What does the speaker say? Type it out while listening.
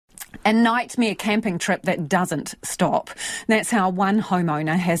A nightmare camping trip that doesn't stop. That's how one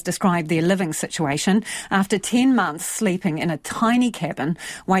homeowner has described their living situation after 10 months sleeping in a tiny cabin,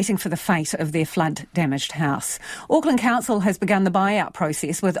 waiting for the fate of their flood-damaged house. Auckland Council has begun the buyout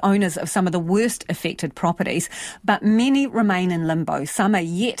process with owners of some of the worst affected properties, but many remain in limbo. Some are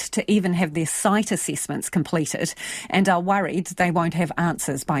yet to even have their site assessments completed and are worried they won't have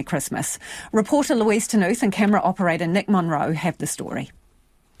answers by Christmas. Reporter Louise Tanuth and camera operator Nick Monroe have the story.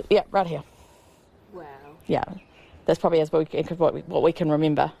 Yeah, right here. Wow. Yeah, that's probably as what we can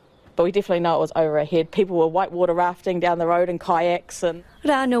remember. But we definitely know it was over our head. People were whitewater rafting down the road in kayaks. And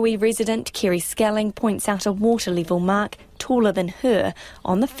Ranui resident Kerry Skelling points out a water level mark taller than her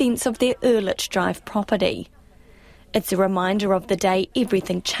on the fence of their Earlich Drive property. It's a reminder of the day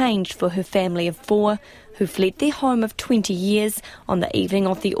everything changed for her family of 4 who fled their home of 20 years on the evening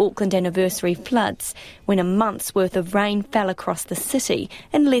of the Auckland anniversary floods, when a month's worth of rain fell across the city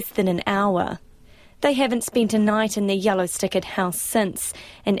in less than an hour. They haven't spent a night in their yellow-stickered house since,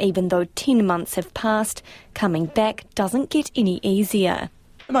 and even though 10 months have passed, coming back doesn't get any easier.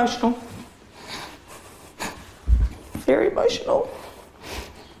 emotional. Very emotional.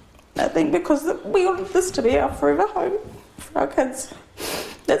 I think because we want this to be our forever home for our kids.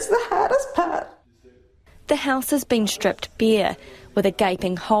 That's the hardest part. The house has been stripped bare, with a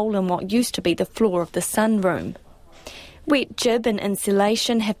gaping hole in what used to be the floor of the sunroom. Wet jib and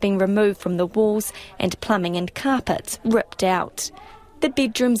insulation have been removed from the walls and plumbing and carpets ripped out. The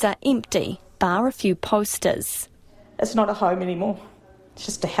bedrooms are empty, bar a few posters. It's not a home anymore. It's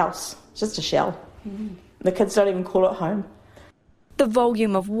just a house. It's just a shell. The kids don't even call it home. The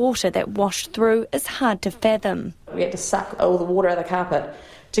volume of water that washed through is hard to fathom. We had to suck all the water out of the carpet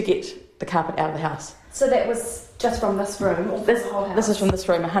to get the carpet out of the house. So that was just from this room? Or This is from this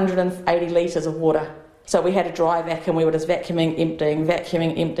room, 180 litres of water. So we had a dry vacuum, we were just vacuuming,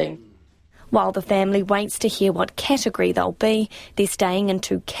 emptying. While the family waits to hear what category they'll be, they're staying in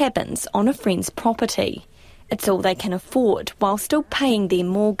 2 cabins on a friend's property. It's all they can afford while still paying their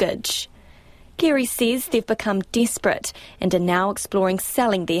mortgage. Gary says they've become desperate and are now exploring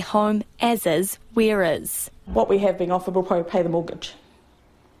selling their home as is, where is. What we have been offered will probably pay the mortgage.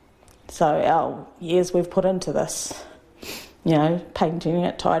 So our years we've put into this, painting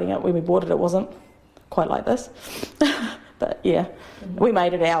it, tidying it. When we bought it, it wasn't quite like this. But yeah, we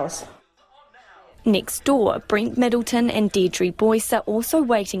made it ours. Next door, Brent Middleton and Deirdre Boyce are also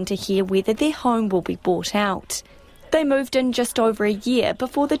waiting to hear whether their home will be bought out. They moved in just over a year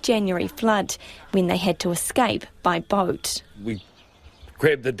before the January flood, when they had to escape by boat. We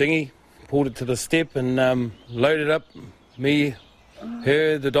grabbed the dinghy, pulled it to the step and loaded up me,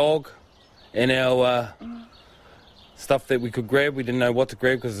 her, the dog, and our stuff that we could grab. We didn't know what to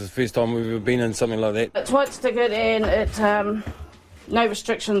grab because it's the first time we've ever been in something like that. It's white stickered and it's no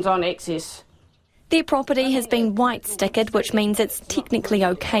restrictions on access. Their property has been white stickered, which means it's technically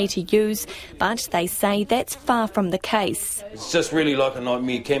okay to use, but they say that's far from the case. It's just really like a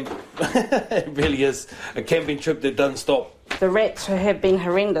nightmare camp. It really is a camping trip that doesn't stop. The rats have been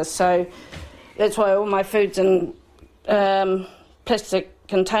horrendous, so that's why all my food's in plastic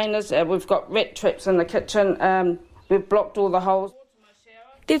containers. We've got rat traps in the kitchen. We've blocked all the holes.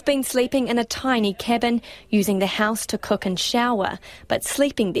 They've been sleeping in a tiny cabin, using the house to cook and shower, but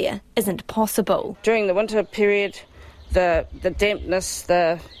sleeping there isn't possible. During the winter period, the dampness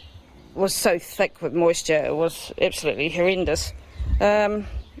was so thick with moisture, it was absolutely horrendous. And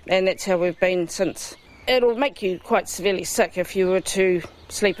that's how we've been since. It'll make you quite severely sick if you were to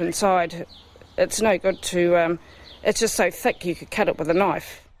sleep inside. It's no good to... it's just so thick you could cut it with a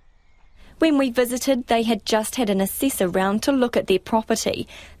knife. When we visited, they had just had an assessor round to look at their property,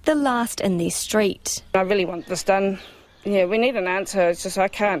 the last in their street. I really want this done. Yeah, we need an answer. It's just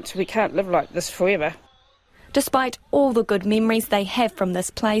we can't live like this forever. Despite all the good memories they have from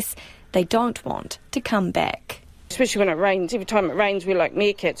this place, they don't want to come back. Especially when it rains. Every time it rains, we're like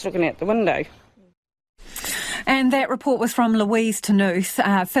meerkats looking out the window. And that report was from Louise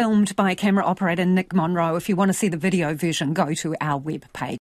Tanuth, filmed by camera operator Nick Monroe. If you want to see the video version, go to our webpage.